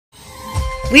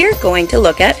We're going to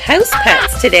look at house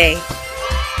pets today.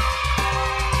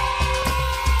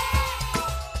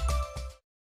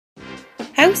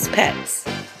 House pets.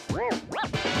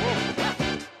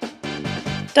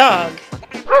 Dog.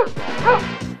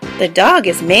 The dog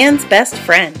is man's best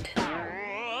friend.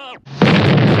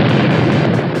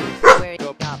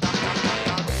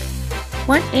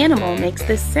 What animal makes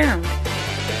this sound?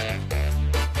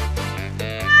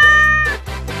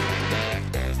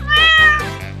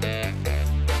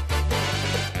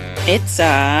 It's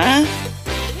a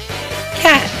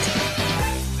cat.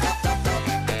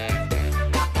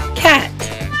 Cat.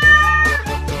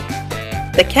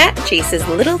 The cat chases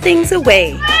little things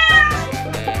away.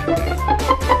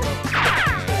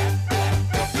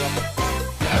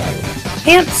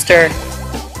 Hamster.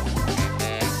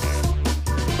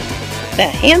 The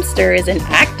hamster is an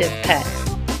active pet.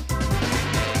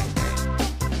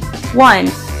 1,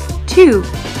 2,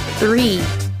 3.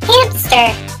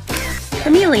 Hamster.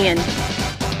 Chameleon.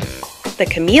 The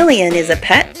chameleon is a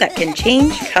pet that can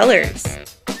change colors.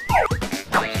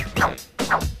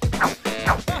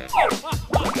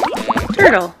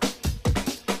 Turtle.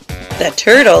 The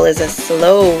turtle is a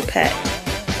slow pet.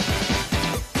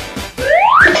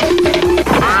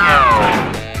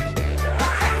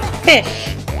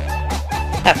 Fish.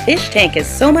 A fish tank is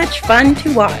so much fun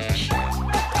to watch.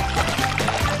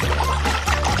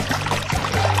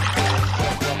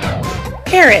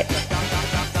 Parrot.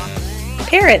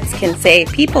 Parrots can say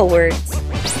people words.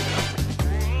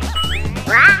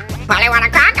 Polly want a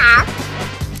cracker?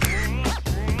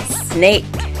 Snake.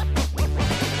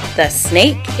 The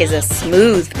snake is a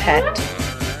smooth pet.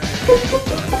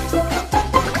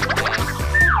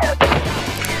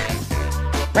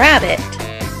 Rabbit.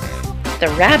 The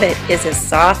rabbit is a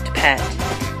soft pet.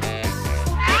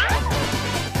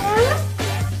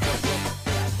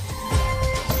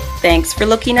 Thanks for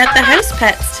looking at the house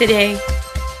pets today.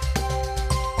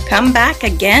 Come back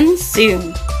again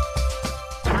soon.